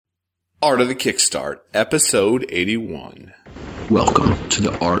Art of the Kickstart, Episode 81. Welcome to the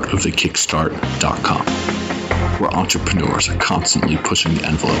artofthekickstart.com, where entrepreneurs are constantly pushing the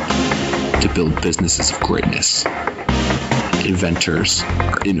envelope to build businesses of greatness. Inventors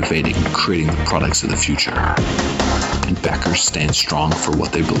are innovating and creating the products of the future, and backers stand strong for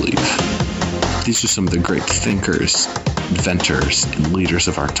what they believe. These are some of the great thinkers, inventors, and leaders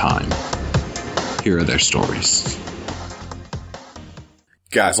of our time. Here are their stories.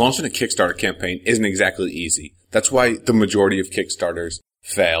 Guys, launching a Kickstarter campaign isn't exactly easy. That's why the majority of Kickstarters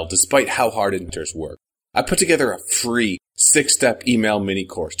fail, despite how hard inventors work. I put together a free 6-step email mini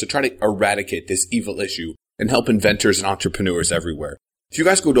course to try to eradicate this evil issue and help inventors and entrepreneurs everywhere. If you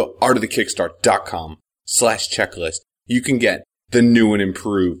guys go to artofthekickstart.com/checklist, you can get the new and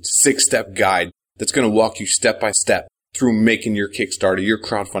improved 6-step guide that's going to walk you step by step through making your Kickstarter, your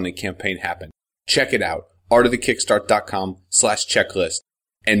crowdfunding campaign happen. Check it out, artofthekickstart.com/checklist.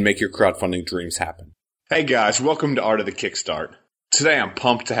 And make your crowdfunding dreams happen. Hey guys, welcome to Art of the Kickstart. Today I'm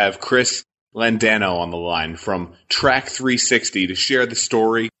pumped to have Chris Landano on the line from Track 360 to share the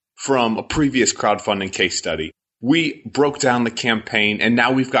story from a previous crowdfunding case study. We broke down the campaign, and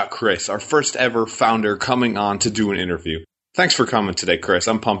now we've got Chris, our first ever founder, coming on to do an interview. Thanks for coming today, Chris.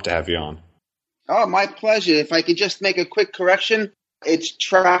 I'm pumped to have you on. Oh, my pleasure. If I could just make a quick correction, it's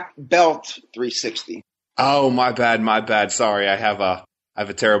Track Belt 360. Oh, my bad. Sorry, I have a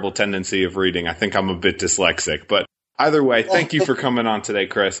terrible tendency of reading. I think I'm a bit dyslexic. But either way, thank you for coming on today,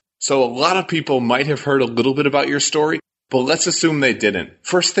 Chris. So a lot of people might have heard a little bit about your story, but let's assume they didn't.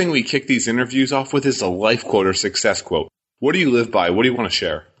 First thing we kick these interviews off with is a life quote or success quote. What do you live by? What do you want to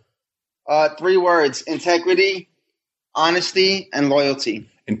share? 3 words: integrity, honesty, and loyalty.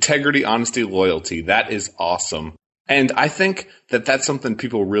 Integrity, honesty, loyalty. That is awesome. And I think that that's something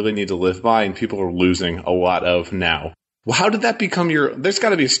people really need to live by, and people are losing a lot of now. Well, how did that become there's got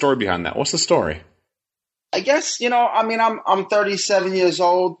to be a story behind that. What's the story? I guess, I'm 37 years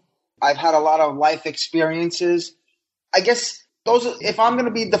old. I've had a lot of life experiences. I guess if I'm going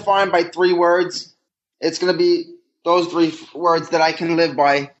to be defined by 3 words, it's going to be those 3 words that I can live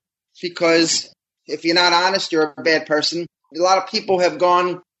by. Because if you're not honest, you're a bad person. A lot of people have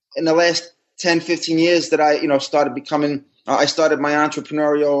gone in the last 10, 15 years that I started my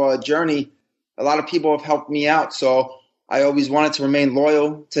entrepreneurial journey. A lot of people have helped me out. So I always wanted to remain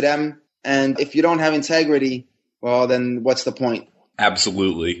loyal to them. And if you don't have integrity, well, then what's the point?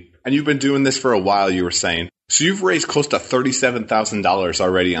 Absolutely. And you've been doing this for a while, you were saying. So you've raised close to $37,000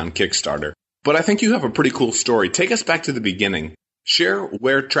 already on Kickstarter. But I think you have a pretty cool story. Take us back to the beginning. Share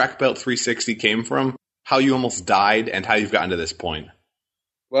where Track Belt 360 came from, how you almost died, and how you've gotten to this point.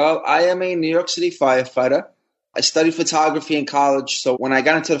 Well, I am a New York City firefighter. I studied photography in college. So when I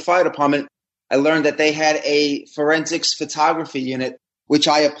got into the fire department, I learned that they had a forensics photography unit, which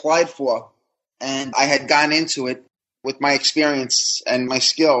I applied for. And I had gone into it with my experience and my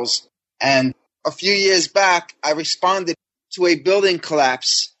skills. And a few years back, I responded to a building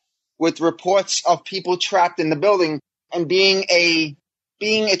collapse with reports of people trapped in the building. And being a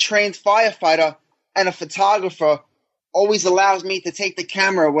trained firefighter and a photographer always allows me to take the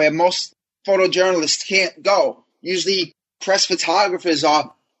camera where most photojournalists can't go. Usually press photographers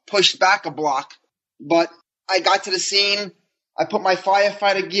are pushed back a block. But I got to the scene, I put my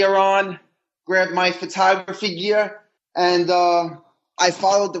firefighter gear on, grabbed my photography gear, and I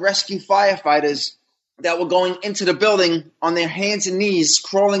followed the rescue firefighters that were going into the building on their hands and knees,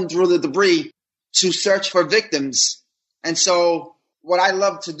 crawling through the debris to search for victims. And so what I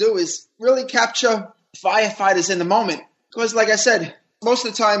love to do is really capture firefighters in the moment. Because like I said, most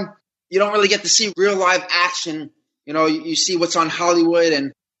of the time, you don't really get to see real live action. You see what's on Hollywood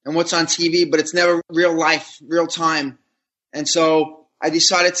and what's on TV, but it's never real life, real time. And so I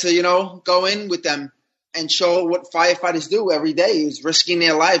decided to, go in with them and show what firefighters do every day, is risking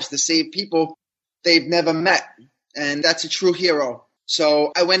their lives to save people they've never met. And that's a true hero.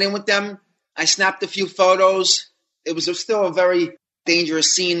 So I went in with them. I snapped a few photos. It was still a very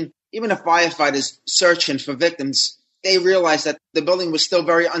dangerous scene. Even the firefighters searching for victims, they realized that the building was still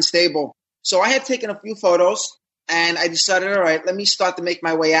very unstable. So I had taken a few photos. And I decided, all right, let me start to make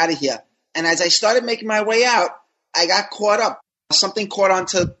my way out of here. And as I started making my way out, I got caught up. Something caught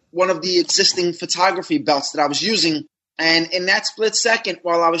onto one of the existing photography belts that I was using. And in that split second,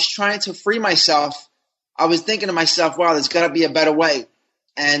 while I was trying to free myself, I was thinking to myself, wow, there's got to be a better way.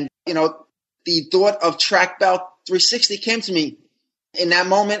 And, the thought of Track Belt 360 came to me. In that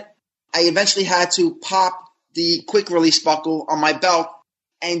moment, I eventually had to pop the quick release buckle on my belt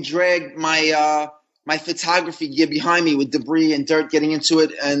and drag my photography gear behind me with debris and dirt getting into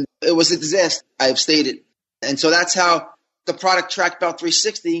it. And it was a disaster, I have stated. And so that's how the product Track Belt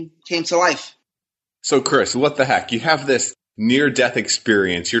 360 came to life. So Chris, what the heck? You have this near-death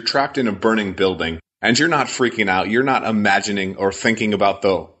experience. You're trapped in a burning building, and you're not freaking out. You're not imagining or thinking about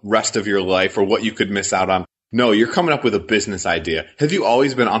the rest of your life or what you could miss out on. No, you're coming up with a business idea. Have you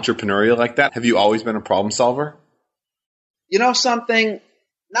always been entrepreneurial like that? Have you always been a problem solver? You know something?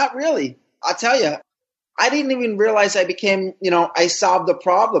 Not really. I'll tell you. I didn't even realize I solved the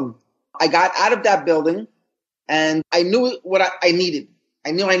problem. I got out of that building, and I knew what I needed.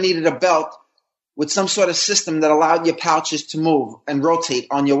 I knew I needed a belt with some sort of system that allowed your pouches to move and rotate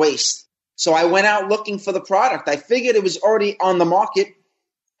on your waist. So I went out looking for the product. I figured it was already on the market.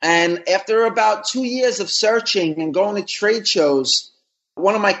 And after about 2 years of searching and going to trade shows,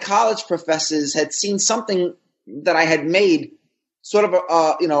 one of my college professors had seen something that I had made, sort of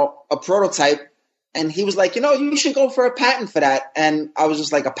a prototype. And he was like, you should go for a patent for that. And I was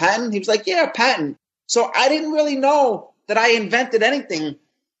just like, a patent? He was like, yeah, a patent. So I didn't really know that I invented anything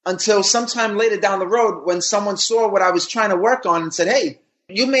until sometime later down the road when someone saw what I was trying to work on and said, hey,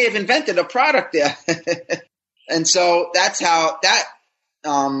 you may have invented a product there. And so that's how that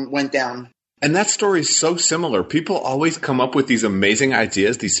went down. And that story is so similar. People always come up with these amazing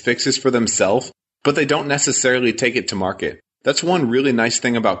ideas, these fixes for themselves, but they don't necessarily take it to market. That's one really nice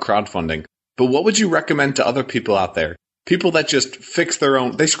thing about crowdfunding. But what would you recommend to other people out there? People that just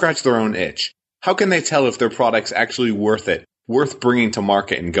they scratch their own itch. How can they tell if their product's actually worth bringing to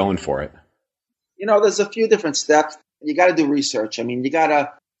market and going for it? There's a few different steps. You got to do research. I mean, you got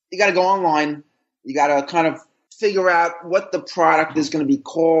to go online. You got to kind of figure out what the product is going to be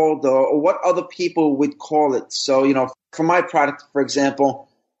called or what other people would call it. So, for my product, for example,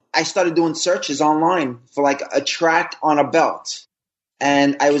 I started doing searches online for like a track on a belt.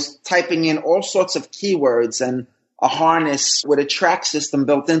 And I was typing in all sorts of keywords and a harness with a track system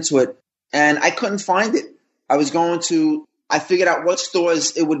built into it. And I couldn't find it. I figured out what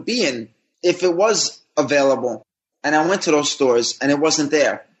stores it would be in if it was available. And I went to those stores and it wasn't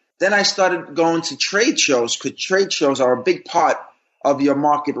there. Then I started going to trade shows because trade shows are a big part of your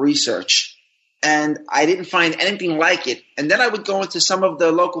market research. And I didn't find anything like it. And then I would go into some of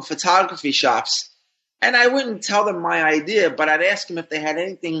the local photography shops and I wouldn't tell them my idea, but I'd ask them if they had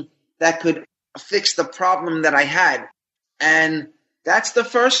anything that could fix the problem that I had. And that's the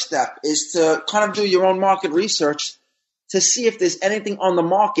first step, is to kind of do your own market research to see if there's anything on the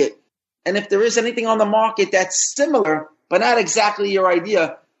market. And if there is anything on the market that's similar, but not exactly your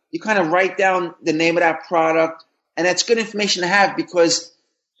idea, you kind of write down the name of that product. And that's good information to have, because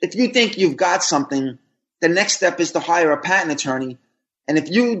if you think you've got something, the next step is to hire a patent attorney. And if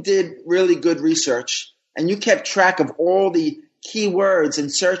you did really good research and you kept track of all the keywords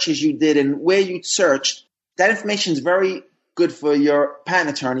and searches you did and where you searched, that information is very good for your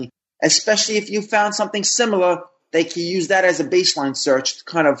patent attorney, especially if you found something similar. They can use that as a baseline search to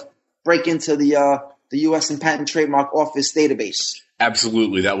kind of break into the U.S. and Patent and Trademark Office database.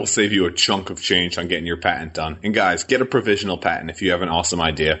 Absolutely. That will save you a chunk of change on getting your patent done. And guys, get a provisional patent if you have an awesome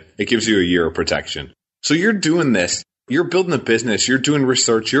idea. It gives you a year of protection. So you're doing this. You're building a business. You're doing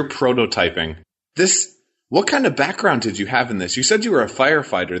research. You're prototyping. What kind of background did you have in this? You said you were a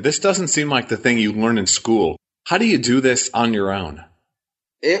firefighter. This doesn't seem like the thing you learn in school. How do you do this on your own?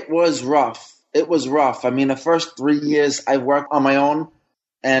 It was rough. I mean, the first 3 years I worked on my own,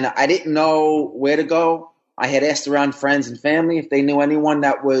 and I didn't know where to go. I had asked around friends and family if they knew anyone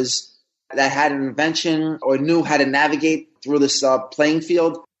that had an invention or knew how to navigate through this playing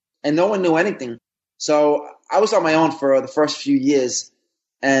field, and no one knew anything. So I was on my own for the first few years.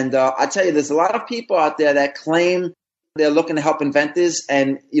 And I tell you, there's a lot of people out there that claim they're looking to help inventors.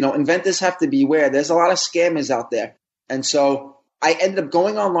 And, inventors have to beware. There's a lot of scammers out there. And so I ended up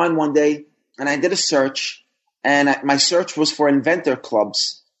going online one day and I did a search. And my search was for inventor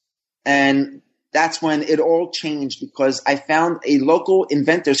clubs. And that's when it all changed, because I found a local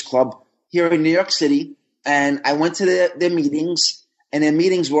inventors club here in New York City. And I went to their meetings, and their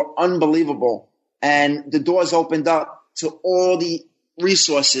meetings were unbelievable. And the doors opened up to all the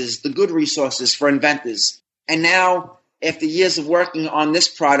resources, the good resources for inventors. And now, after years of working on this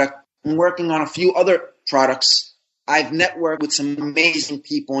product and working on a few other products, I've networked with some amazing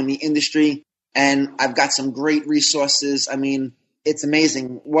people in the industry, and I've got some great resources. I mean, it's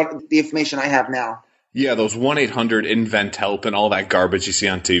amazing what the information I have now. Yeah, those 1-800-INVENT-HELP and all that garbage you see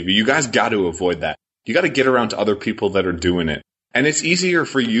on TV. You guys got to avoid that. You got to get around to other people that are doing it. And it's easier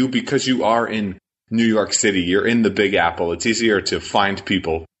for you because you are in New York City. You're in the Big Apple. It's easier to find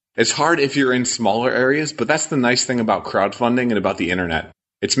people. It's hard if you're in smaller areas, but that's the nice thing about crowdfunding and about the internet.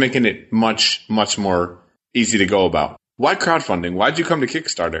 It's making it much, much more easy to go about. Why crowdfunding? Why'd you come to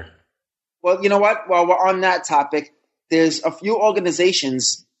Kickstarter? Well, you know what? While we're on that topic, there's a few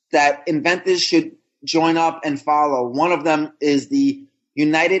organizations that inventors should join up and follow. One of them is the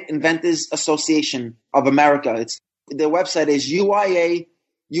United Inventors Association of America. Their website is uiausa.com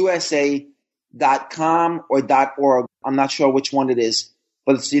or .org. I'm not sure which one it is,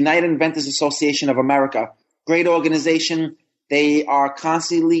 but it's the United Inventors Association of America. Great organization. They are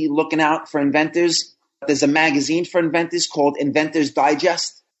constantly looking out for inventors. There's a magazine for inventors called Inventors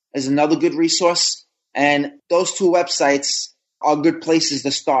Digest. There's another good resource. And those two websites are good places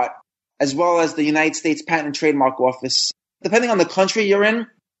to start, as well as the United States Patent and Trademark Office. Depending on the country you're in,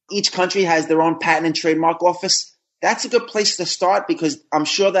 each country has their own patent and trademark office. That's a good place to start because I'm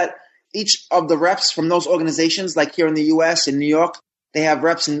sure that each of the reps from those organizations, like here in the U.S. in New York, they have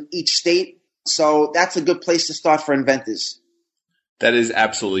reps in each state. So that's a good place to start for inventors. That is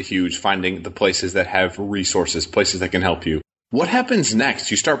absolutely huge, finding the places that have resources, places that can help you. What happens next?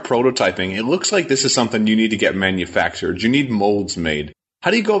 You start prototyping. It looks like this is something you need to get manufactured. You need molds made.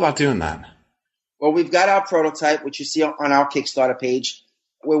 How do you go about doing that? Well, we've got our prototype, which you see on our Kickstarter page.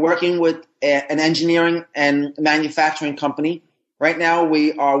 We're working with an engineering and manufacturing company. Right now,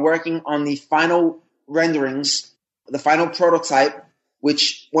 we are working on the final renderings, the final prototype,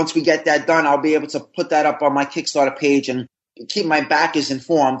 which once we get that done, I'll be able to put that up on my Kickstarter page and keep my backers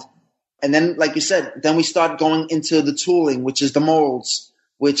informed. And then, like you said, then we start going into the tooling, which is the molds,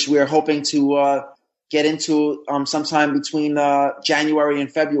 which we're hoping to get into sometime between January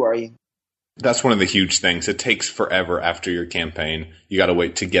and February. That's one of the huge things. It takes forever after your campaign. You got to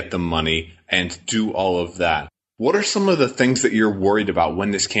wait to get the money and do all of that. What are some of the things that you're worried about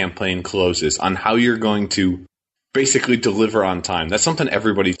when this campaign closes on how you're going to basically deliver on time? That's something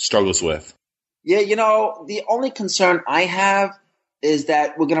everybody struggles with. Yeah, the only concern I have is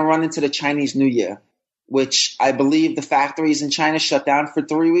that we're going to run into the Chinese New Year, which I believe the factories in China shut down for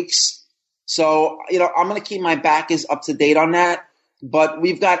 3 weeks. So, I'm going to keep my backers up to date on that. But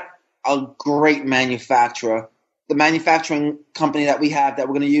we've got a great manufacturer. The manufacturing company that we have that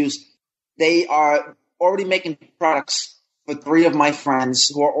we're going to use, they are already making products for 3 of my friends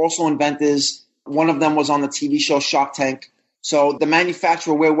who are also inventors. One of them was on the TV show Shark Tank. So the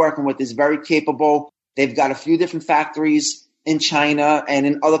manufacturer we're working with is very capable. They've got a few different factories in China and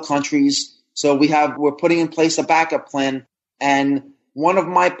in other countries. So we're putting in place a backup plan. And one of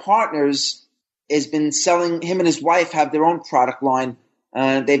my partners has been selling, him and his wife have their own product line.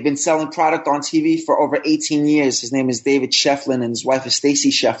 They've been selling product on TV for over 18 years. His name is David Shefflin and his wife is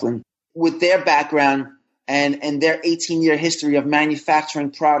Stacy Shefflin. With their background and their 18-year history of manufacturing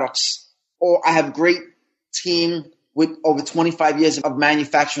products, I have a great team with over 25 years of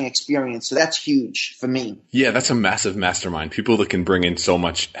manufacturing experience. So that's huge for me. Yeah, that's a massive mastermind. People that can bring in so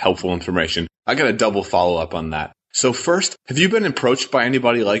much helpful information. I got a double follow-up on that. So first, have you been approached by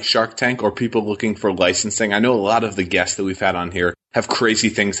anybody like Shark Tank or people looking for licensing? I know a lot of the guests that we've had on here have crazy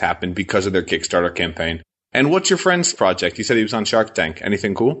things happen because of their Kickstarter campaign. And what's your friend's project? You said he was on Shark Tank.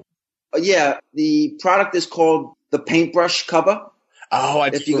 Anything cool? Yeah, the product is called the paintbrush cover. Oh, I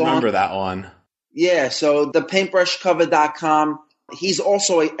just remember that one. Yeah, so the paintbrushcover.com. He's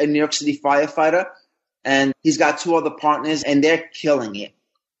also a New York City firefighter, and he's got 2 other partners, and they're killing it.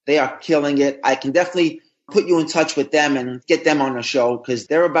 They are killing it. I can definitely put you in touch with them and get them on the show because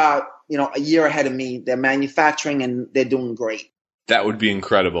they're about a year ahead of me. They're manufacturing, and they're doing great. That would be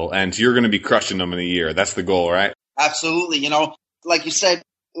incredible, and you're going to be crushing them in a year. That's the goal, right? Absolutely. Like you said,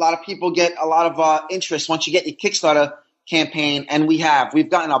 a lot of people get a lot of interest once you get your Kickstarter campaign, and we've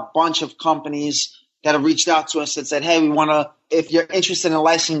gotten a bunch of companies that have reached out to us and said, hey, we want to, if you're interested in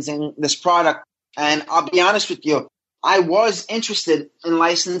licensing this product. And I'll be honest with you, I was interested in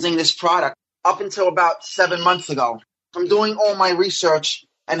licensing this product up until about 7 months ago. From doing all my research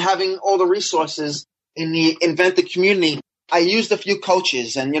and having all the resources in the inventor community, I used a few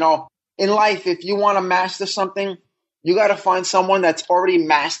coaches. And, in life, if you want to master something, you got to find someone that's already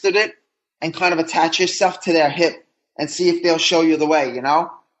mastered it and kind of attach yourself to their hip and see if they'll show you the way,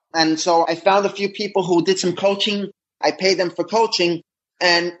 And so I found a few people who did some coaching. I paid them for coaching.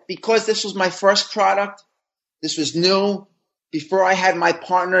 And because this was my first product, this was new. Before I had my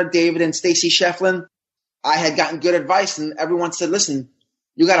partner, David and Stacy Shefflin, I had gotten good advice. And everyone said, listen,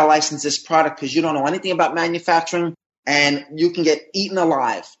 you got to license this product because you don't know anything about manufacturing and you can get eaten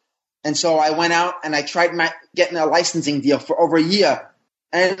alive. And so I went out and I tried getting a licensing deal for over a year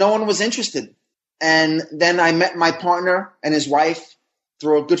and no one was interested. And then I met my partner and his wife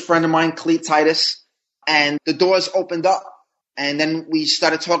through a good friend of mine, Cleet Titus, and the doors opened up. And then we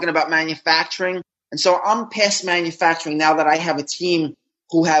started talking about manufacturing. And so I'm past manufacturing now that I have a team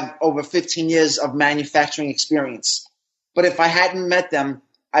who have over 15 years of manufacturing experience. But if I hadn't met them,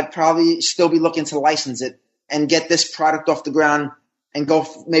 I'd probably still be looking to license it. and get this product off the ground and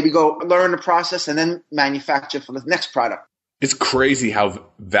maybe go learn the process and then manufacture for the next product. It's crazy how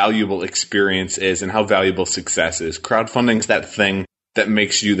valuable experience is and how valuable success is. Crowdfunding's that thing that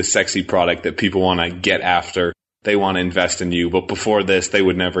makes you the sexy product that people want to get after. They want to invest in you. But before this, they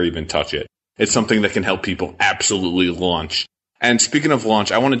would never even touch it. It's something that can help people absolutely launch. And speaking of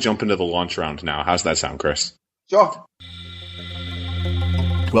launch, I want to jump into the launch round now. How's that sound, Chris? Sure.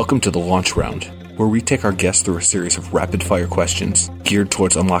 Welcome to the launch round, where we take our guests through a series of rapid-fire questions geared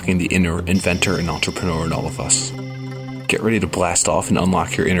towards unlocking the inner inventor and entrepreneur in all of us. Get ready to blast off and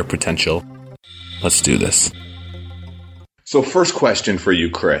unlock your inner potential. Let's do this. So first question for you,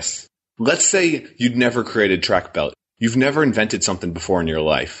 Chris. Let's say you'd never created track belt. You've never invented something before in your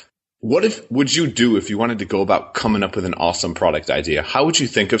life. What would you do if you wanted to go about coming up with an awesome product idea? How would you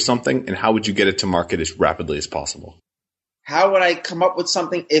think of something, and how would you get it to market as rapidly as possible? How would I come up with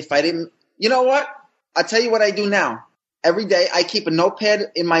something if I didn't? You know what? I'll tell you what I do now. Every day I keep a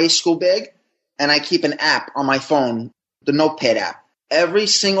notepad in my school bag, and I keep an app on my phone, the notepad app. Every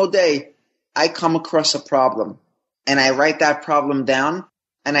single day I come across a problem, and I write that problem down,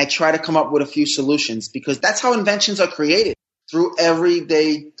 and I try to come up with a few solutions, because that's how inventions are created, through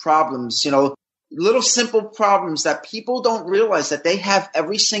everyday problems, little simple problems that people don't realize that they have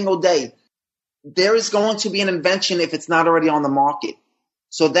every single day. There is going to be an invention if it's not already on the market.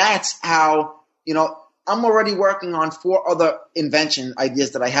 So that's how, I'm already working on 4 other invention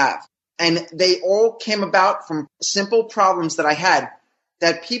ideas that I have. And they all came about from simple problems that I had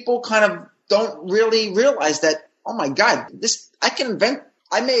that people kind of don't really realize that, oh my God,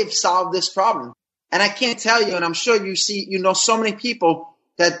 I may have solved this problem. And I can't tell you, and I'm sure you know so many people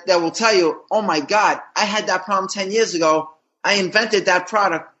that will tell you, oh my God, I had that problem 10 years ago. I invented that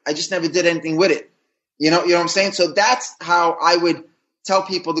product. I just never did anything with it. You know what I'm saying? So that's how I would tell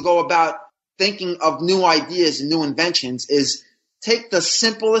people to go about thinking of new ideas and new inventions, is take the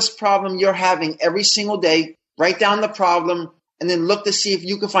simplest problem you're having every single day, write down the problem, and then look to see if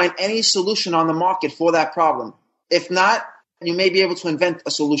you can find any solution on the market for that problem. If not, you may be able to invent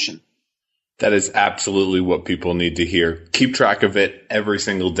a solution. That is absolutely what people need to hear. Keep track of it every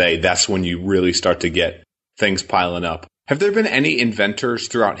single day. That's when you really start to get things piling up. Have there been any inventors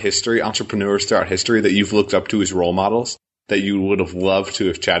throughout history, entrepreneurs throughout history, that you've looked up to as role models that you would have loved to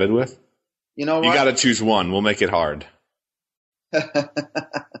have chatted with? You know what? You got to choose one. We'll make it hard.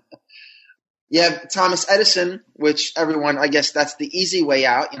 Yeah, Thomas Edison, which everyone, I guess that's the easy way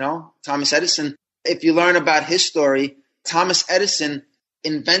out, Thomas Edison. If you learn about his story, Thomas Edison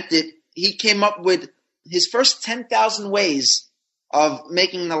he came up with his first 10,000 ways of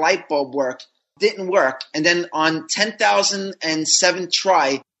making the light bulb work. Didn't work. And then on 10,007th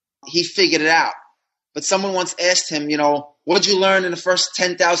try, he figured it out. But someone once asked him, what'd you learn in the first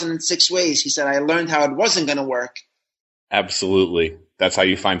 10,006 ways? He said, I learned how it wasn't going to work. Absolutely. That's how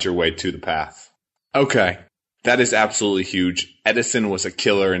you find your way to the path. Okay. That is absolutely huge. Edison was a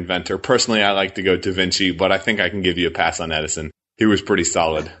killer inventor. Personally, I like to go Da Vinci, but I think I can give you a pass on Edison. He was pretty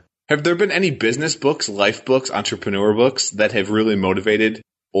solid. Have there been any business books, life books, entrepreneur books that have really motivated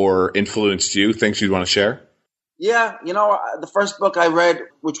or influenced you, things you'd want to share? Yeah, the first book I read,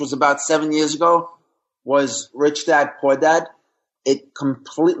 which was about 7 years ago, was Rich Dad, Poor Dad. It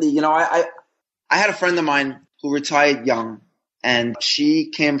completely, I had a friend of mine who retired young, and she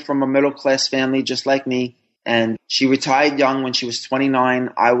came from a middle-class family just like me, and she retired young when she was 29.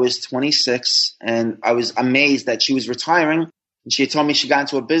 I was 26, and I was amazed that she was retiring. And she had told me she got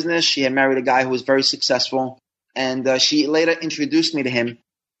into a business. She had married a guy who was very successful, and she later introduced me to him.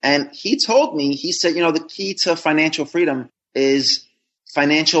 And he told me, he said, the key to financial freedom is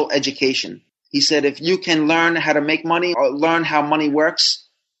financial education. He said, if you can learn how to make money or learn how money works,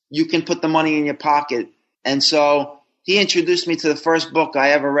 you can put the money in your pocket. And so he introduced me to the first book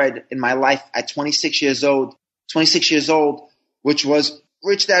I ever read in my life at 26 years old, which was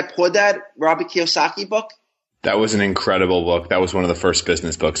Rich Dad, Poor Dad, Robert Kiyosaki book. That was an incredible book. That was one of the first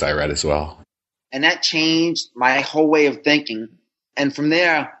business books I read as well. And that changed my whole way of thinking. And from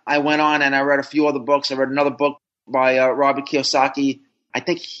there, I went on and I read a few other books. I read another book by Robert Kiyosaki. I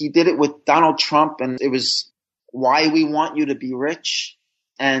think he did it with Donald Trump, and it was Why We Want You to Be Rich.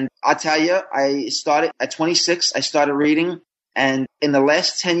 And I'll tell you, I started at 26, I started reading. And in the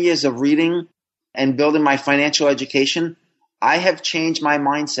last 10 years of reading and building my financial education, I have changed my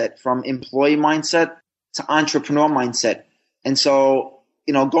mindset from employee mindset to entrepreneur mindset. And so,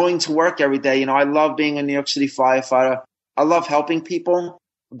 going to work every day, I love being a New York City firefighter. I love helping people,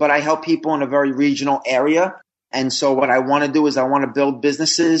 but I help people in a very regional area. And so what I want to do is I want to build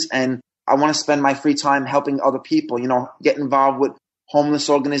businesses, and I want to spend my free time helping other people, get involved with homeless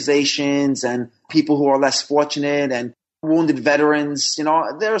organizations and people who are less fortunate and wounded veterans.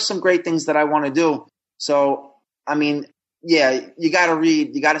 There are some great things that I want to do. So, I mean, yeah, you got to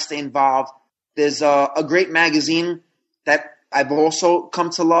read, you got to stay involved. There's a great magazine that I've also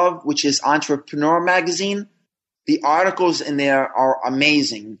come to love, which is Entrepreneur Magazine. The articles in there are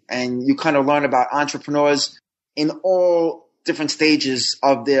amazing, and you kind of learn about entrepreneurs in all different stages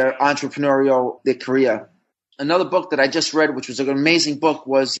of their their career. Another book that I just read, which was an amazing book,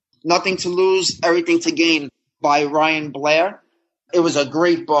 was Nothing to Lose, Everything to Gain by Ryan Blair. It was a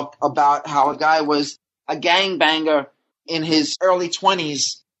great book about how a guy was a gangbanger in his early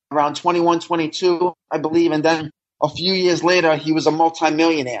 20s, around 21, 22, I believe, and then a few years later, he was a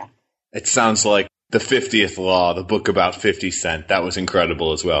multimillionaire. It sounds like The 50th Law, the book about 50 Cent. That was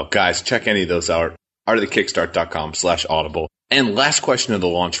incredible as well. Guys, check any of those out. artofthekickstart.com/audible. And last question of the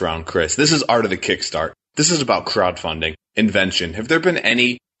launch round, Chris. This is Art of the Kickstart. This is about crowdfunding, invention. Have there been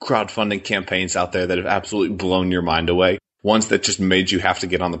any crowdfunding campaigns out there that have absolutely blown your mind away? Ones that just made you have to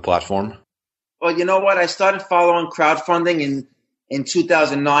get on the platform? Well, you know what? I started following crowdfunding in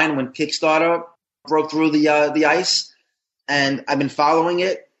 2009 when Kickstarter broke through the ice, and I've been following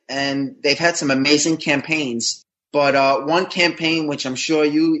it, and they've had some amazing campaigns. But one campaign, which I'm sure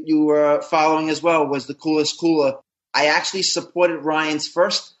you were following as well, was the Coolest Cooler. I actually supported Ryan's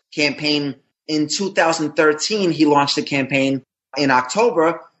first campaign in 2013. He launched the campaign in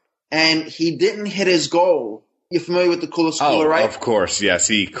October, and he didn't hit his goal. You're familiar with the Coolest Cooler, right? Of course, yes.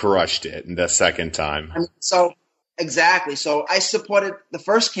 He crushed it the second time. Exactly. So I supported the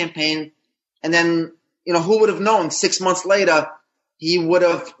first campaign, and then, who would have known 6 months later he would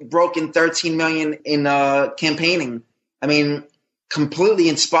have broken 13 million in campaigning. I mean, completely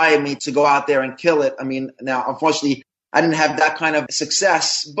inspired me to go out there and kill it. I mean, now, unfortunately, I didn't have that kind of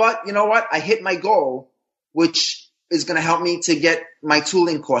success, but you know what? I hit my goal, which is going to help me to get my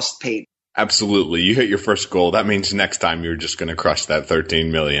tooling costs paid. Absolutely. You hit your first goal. That means next time you're just going to crush that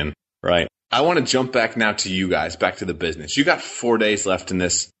 13 million, right? I want to jump back now to you guys, back to the business. You got 4 days left in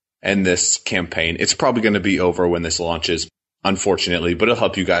this campaign. It's probably going to be over when this launches, unfortunately, but it'll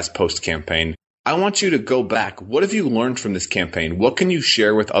help you guys post-campaign. I want you to go back. What have you learned from this campaign? What can you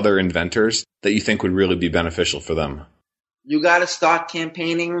share with other inventors that you think would really be beneficial for them? You got to start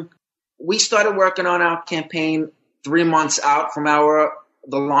campaigning. We started working on our campaign 3 months out from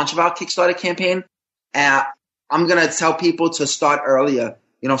the launch of our Kickstarter campaign. And I'm going to tell people to start earlier.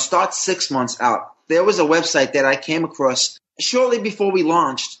 Start 6 months out. There was a website that I came across shortly before we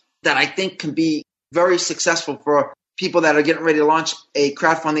launched that I think can be very successful for people that are getting ready to launch a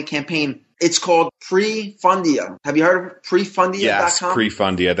crowdfunding campaign. It's called Prefundia. Have you heard of Prefundia.com? Yes,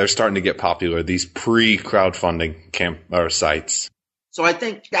 Prefundia. They're starting to get popular, these pre-crowdfunding sites. So I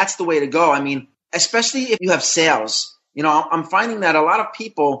think that's the way to go. I mean, especially if you have sales. I'm finding that a lot of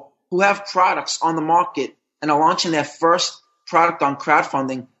people who have products on the market and are launching their first product on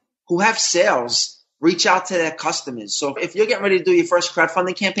crowdfunding, who have sales, reach out to their customers. So if you're getting ready to do your first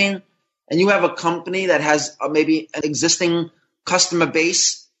crowdfunding campaign and you have a company that has maybe an existing customer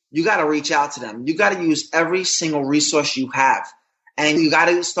base, you got to reach out to them. You got to use every single resource you have. And you got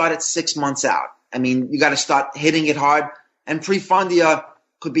to start at 6 months out. I mean, you got to start hitting it hard. And Prefundia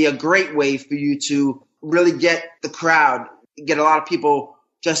could be a great way for you to really get the crowd, get a lot of people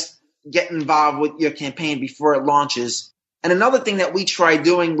just get involved with your campaign before it launches. And another thing that we tried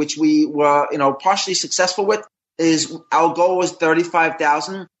doing, which we were, partially successful with, is our goal was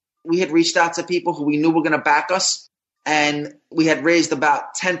 35,000. We had reached out to people who we knew were going to back us, and we had raised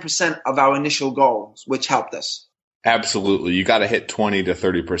about 10% of our initial goals, which helped us. Absolutely. You got to hit 20 to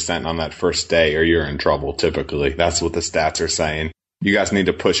 30% on that first day or you're in trouble, typically. That's what the stats are saying. You guys need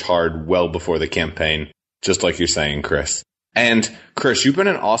to push hard well before the campaign, just like you're saying, Chris. And Chris, you've been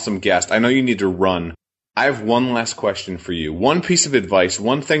an awesome guest. I know you need to run. I have one last question for you. One piece of advice,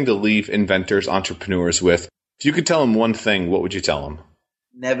 one thing to leave inventors, entrepreneurs with. If you could tell them one thing, what would you tell them?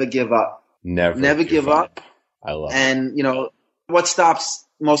 Never give up. Never give up. I love it. And, what stops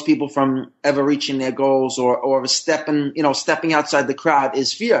most people from ever reaching their goals or stepping outside the crowd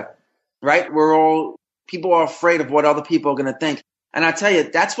is fear, right? People are afraid of what other people are going to think. And I tell you,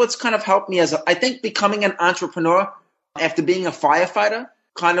 that's what's kind of helped me I think becoming an entrepreneur after being a firefighter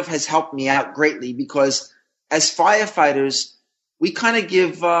kind of has helped me out greatly, because as firefighters, we kind of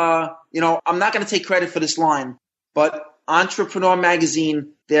give, I'm not going to take credit for this line, but Entrepreneur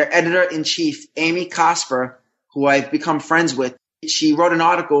Magazine, their editor-in-chief, Amy Cosper, who I've become friends with, she wrote an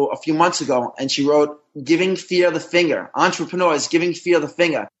article a few months ago, and she wrote, "Giving Fear the Finger. Entrepreneurs giving fear the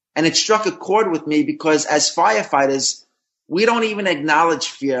finger." And it struck a chord with me, because as firefighters, we don't even acknowledge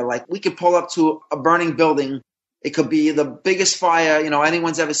fear. Like, we could pull up to a burning building It could be the biggest fire,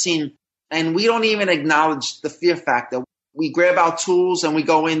 anyone's ever seen. And we don't even acknowledge the fear factor. We grab our tools and we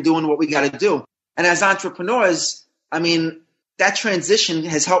go in doing what we got to do. And as entrepreneurs, that transition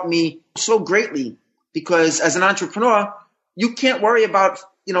has helped me so greatly, because as an entrepreneur, you can't worry about,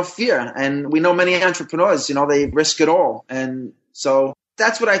 fear. And we know many entrepreneurs, they risk it all. And so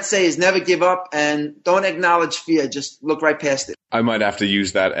that's what I'd say is never give up and don't acknowledge fear. Just look right past it. I might have to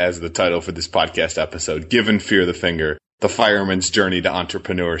use that as the title for this podcast episode, Giving Fear the Finger, the fireman's journey to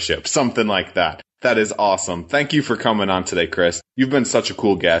entrepreneurship, something like that. That is awesome. Thank you for coming on today, Chris. You've been such a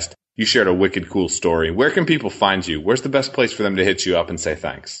cool guest. You shared a wicked cool story. Where can people find you? Where's the best place for them to hit you up and say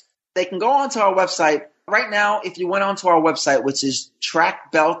thanks? They can go onto our website. Right now, if you went onto our website, which is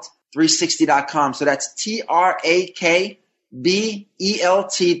trackbelt360.com, so that's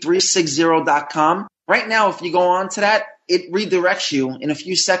TRAKBELT360.com. Right now, if you go on to that, it redirects you in a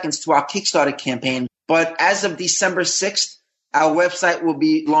few seconds to our Kickstarter campaign. But as of December 6th, our website will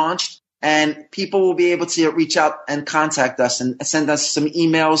be launched and people will be able to reach out and contact us and send us some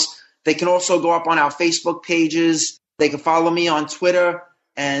emails. They can also go up on our Facebook pages. They can follow me on Twitter.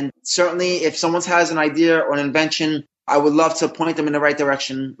 And certainly if someone has an idea or an invention, I would love to point them in the right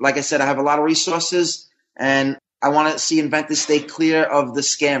direction. Like I said, I have a lot of resources and I want to see inventors stay clear of the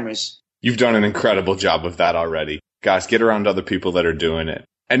scammers. You've done an incredible job of that already. Guys, get around other people that are doing it.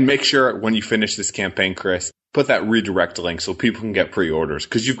 And make sure when you finish this campaign, Chris, put that redirect link so people can get pre-orders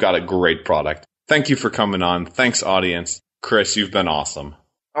because you've got a great product. Thank you for coming on. Thanks, audience. Chris, you've been awesome.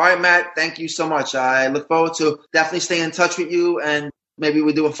 All right, Matt. Thank you so much. I look forward to definitely staying in touch with you and maybe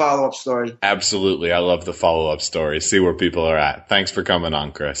we'll do a follow-up story. Absolutely. I love the follow-up stories. See where people are at. Thanks for coming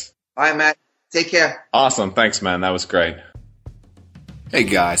on, Chris. All right, Matt. Take care. Awesome. Thanks, man. That was great. Hey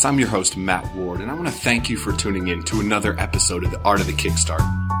guys, I'm your host Matt Ward, and I want to thank you for tuning in to another episode of The Art of the Kickstart,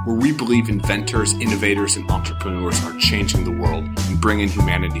 where we believe inventors, innovators, and entrepreneurs are changing the world and bringing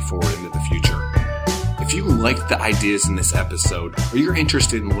humanity forward into the future. If you liked the ideas in this episode, or you're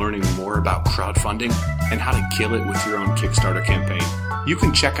interested in learning more about crowdfunding and how to kill it with your own Kickstarter campaign, you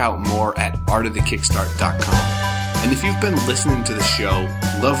can check out more at artofthekickstart.com. And if you've been listening to the show,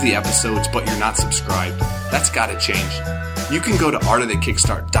 love the episodes, but you're not subscribed, that's got to change. You can go to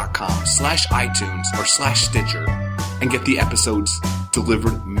artofthekickstart.com/iTunes or /Stitcher and get the episodes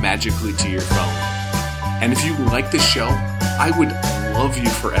delivered magically to your phone. And if you like the show, I would love you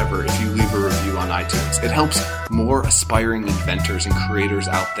forever if you leave a review on iTunes. It helps more aspiring inventors and creators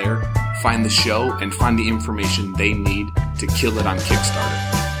out there find the show and find the information they need to kill it on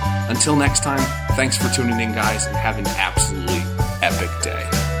Kickstarter. Until next time, thanks for tuning in, guys, and have an absolutely